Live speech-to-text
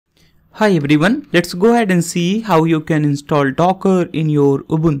Hi everyone, let's go ahead and see how you can install Docker in your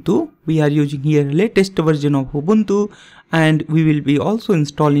Ubuntu. We are using here latest version of Ubuntu and we will be also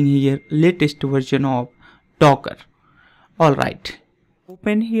installing here latest version of Docker. Alright,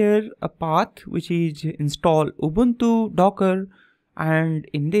 open here a path which is install Ubuntu Docker, and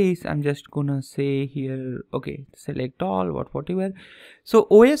in this I'm just gonna say here, okay, select all, whatever. So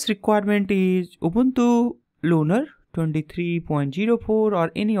OS requirement is Ubuntu Lunar 23.04 or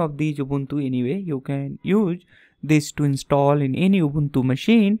any of these Ubuntu anyway. You can use this to install in any Ubuntu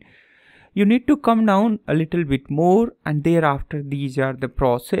machine. You need to come down a little bit more, and thereafter these are the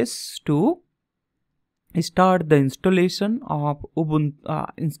process to start the installation of Ubuntu,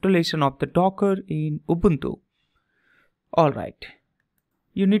 installation of the Docker in Ubuntu. Alright,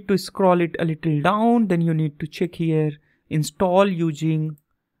 you need to scroll it a little down, then you need to check here install using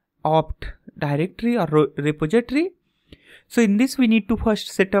opt directory or repository. So in this we need to first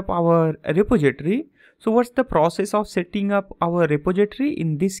set up our repository. So what's the process of setting up our repository?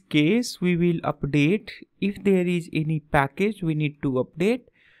 In this case we will update if there is any package we need to update,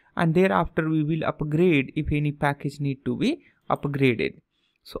 and thereafter we will upgrade if any package need to be upgraded.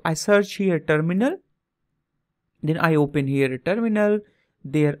 So I search here terminal, then I open here a terminal,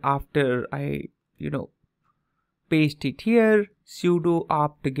 thereafter I paste it here, sudo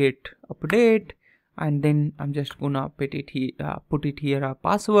apt-get update, and then I'm just gonna put it here a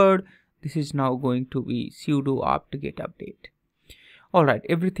password. This is now going to be sudo apt-get update. Alright,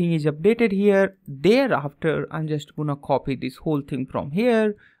 everything is updated here. Thereafter I'm just gonna copy this whole thing from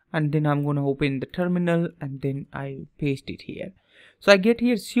here, and then I'm gonna open the terminal and then I paste it here. So I get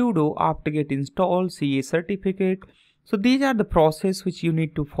here sudo apt-get install CA certificate. So these are the process which you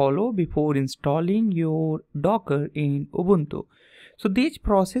need to follow before installing your Docker in Ubuntu. So this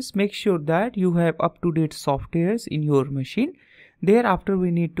process makes sure that you have up-to-date softwares in your machine. Thereafter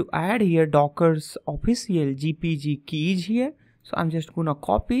we need to add here Docker's official GPG keys here. So I'm just gonna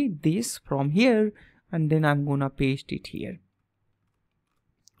copy this from here and then I'm gonna paste it here.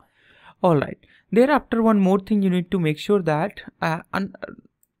 Alright, thereafter one more thing you need to make sure that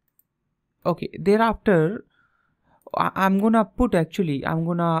thereafter I'm gonna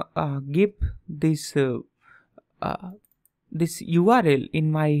give this this URL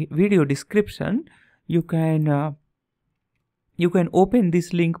in my video description. You can open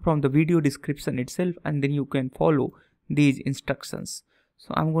this link from the video description itself, and then you can follow these instructions.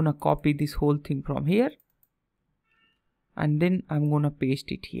 So I'm gonna copy this whole thing from here and then I'm gonna paste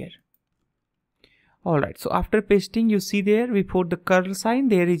it here. Alright, so after pasting, you see there before the curl sign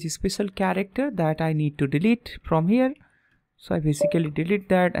there is a special character that I need to delete from here. So I basically delete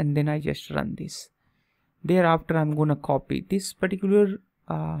that and then I just run this. Thereafter I'm gonna copy this particular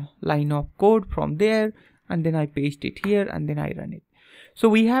line of code from there and then I paste it here and then I run it. So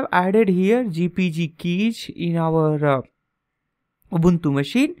we have added here GPG keys in our Ubuntu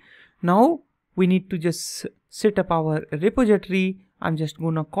machine. Now we need to just set up our repository. I'm just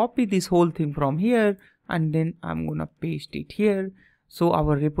gonna copy this whole thing from here and then I'm gonna paste it here. So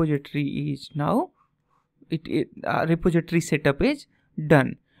our repository is now repository setup is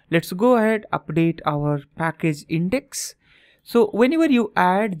done. Let's go ahead update our package index. So whenever you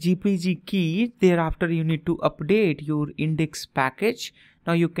add GPG key, thereafter you need to update your index package.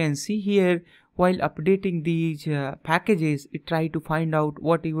 Now you can see here while updating these packages, it try to find out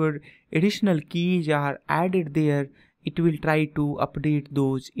whatever additional keys are added there. It will try to update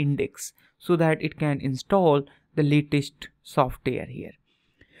those index so that it can install the latest software here.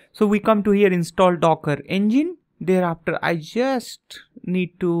 So we come to here install Docker engine. Thereafter I just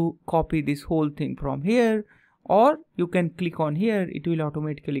need to copy this whole thing from here, or you can click on here, it will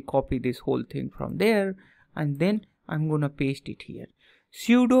automatically copy this whole thing from there, and then I'm gonna paste it here.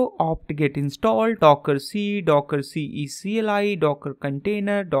 Sudo apt-get install Docker C, Docker CE CLI, Docker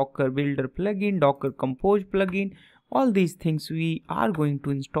container, Docker builder plugin, Docker compose plugin. All these things we are going to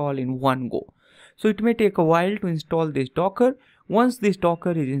install in one go. So it may take a while to install this Docker. Once this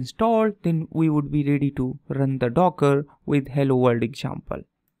Docker is installed, then we would be ready to run the Docker with hello world example.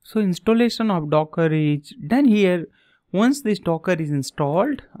 So installation of Docker is done here. Once this Docker is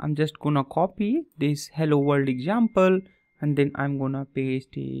installed, I'm just gonna copy this hello world example and then I'm gonna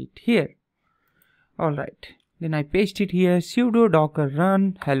paste it here. Alright, then I paste it here, sudo docker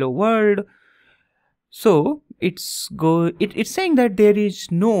run hello world. So it's saying that there is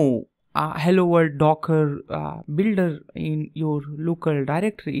no hello world Docker builder in your local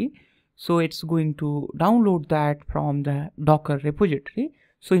directory. So it's going to download that from the Docker repository.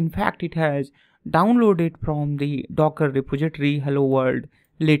 So in fact it has downloaded from the Docker repository hello world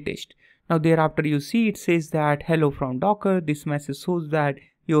latest. Now thereafter you see it says that hello from Docker. This message shows that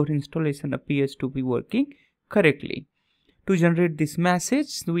your installation appears to be working correctly. To generate this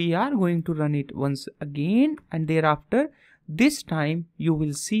message, we are going to run it once again, and thereafter this time you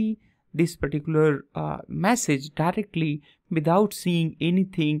will see this particular message directly without seeing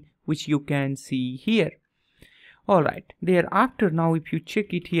anything which you can see here. Alright, thereafter now if you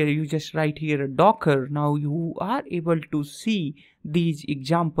check it here, you just write here a Docker. Now you are able to see these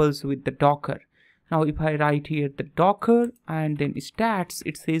examples with the Docker. Now if I write here the Docker and then stats,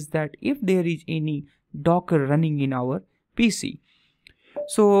 it says that if there is any Docker running in our PC.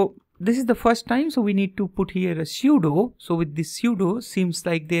 So this is the first time, so we need to put here a sudo. So with this sudo, seems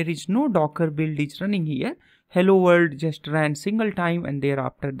like there is no Docker build is running here. Hello world just ran single time and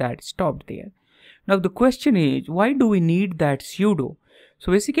thereafter that stopped there. Now the question is, why do we need that sudo?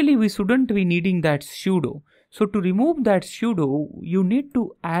 So basically we shouldn't be needing that sudo. So to remove that sudo, you need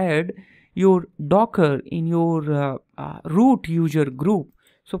to add your Docker in your root user group.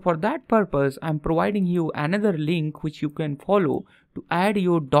 So for that purpose, I'm providing you another link which you can follow to add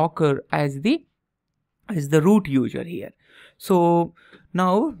your Docker as the root user here. So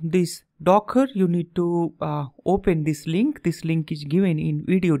now this Docker, you need to open this link. This link is given in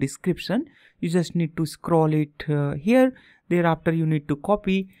video description. You just need to scroll it here. Thereafter you need to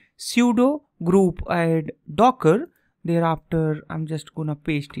copy sudo group add Docker. Thereafter I'm just gonna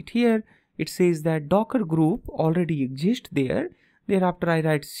paste it here. It says that Docker group already exists there. Thereafter I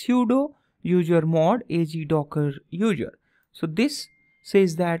write sudo user mod ag docker user. So this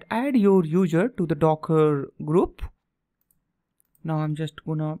says that add your user to the Docker group. Now I'm just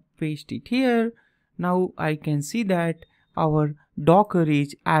gonna paste it here. Now I can see that our Docker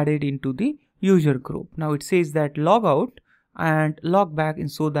is added into the user group. Now it says that log out and log back,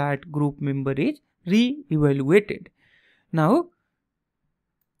 and so that group member is re-evaluated. Now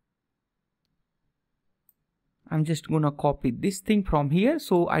I'm just gonna copy this thing from here,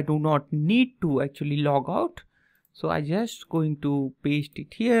 so I do not need to actually log out. So I just going to paste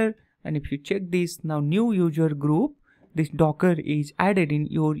it here, and if you check this, now new user group, this Docker is added in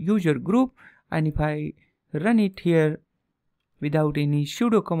your user group, and if I run it here without any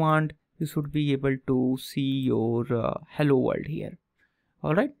sudo command, you should be able to see your hello world here.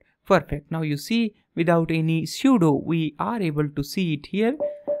 Alright, perfect. Now you see without any sudo we are able to see it here.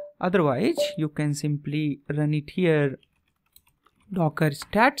 Otherwise you can simply run it here Docker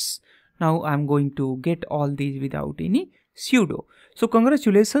stats. Now I'm going to get all these without any sudo. So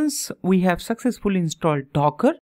congratulations, we have successfully installed Docker.